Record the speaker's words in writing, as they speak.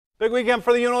Big weekend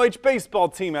for the UNOH baseball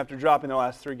team after dropping the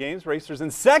last 3 games. Racers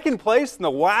in second place in the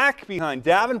WAC behind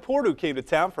Davenport, who came to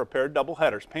town for a pair of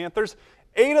doubleheaders. Panthers,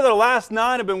 8 of their last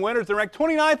 9 have been winners. They're ranked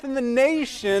 29th in the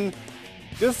nation.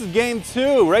 This is game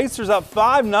 2. Racers up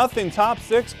 5-0. Top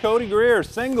 6, Cody Greer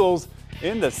singles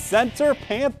in the center.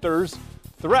 Panthers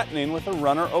threatening with a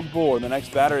runner aboard. The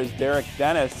next batter is Derek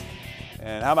Dennis.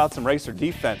 And how about some Racer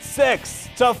defense?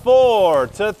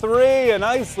 6-4 to 3. A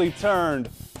nicely turned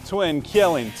twin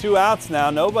killing. 2 outs now,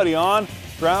 nobody on.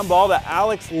 Ground ball to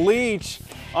Alex Leach.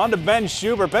 On to Ben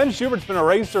Schubert. Ben Schubert's been a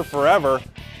racer forever.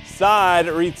 Side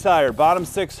retired. Bottom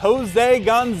 6, Jose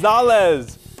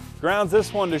Gonzalez grounds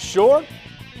this one to short.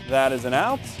 That is an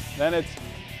out. Then it's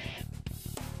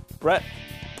Brett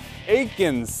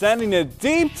Aikens sending it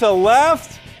deep to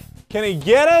left. Can he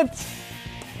get it?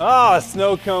 Ah,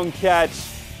 snow cone catch.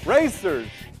 Racers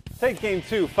take game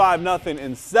 2, 5-0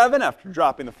 in 7 after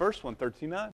dropping the first one, 13-9.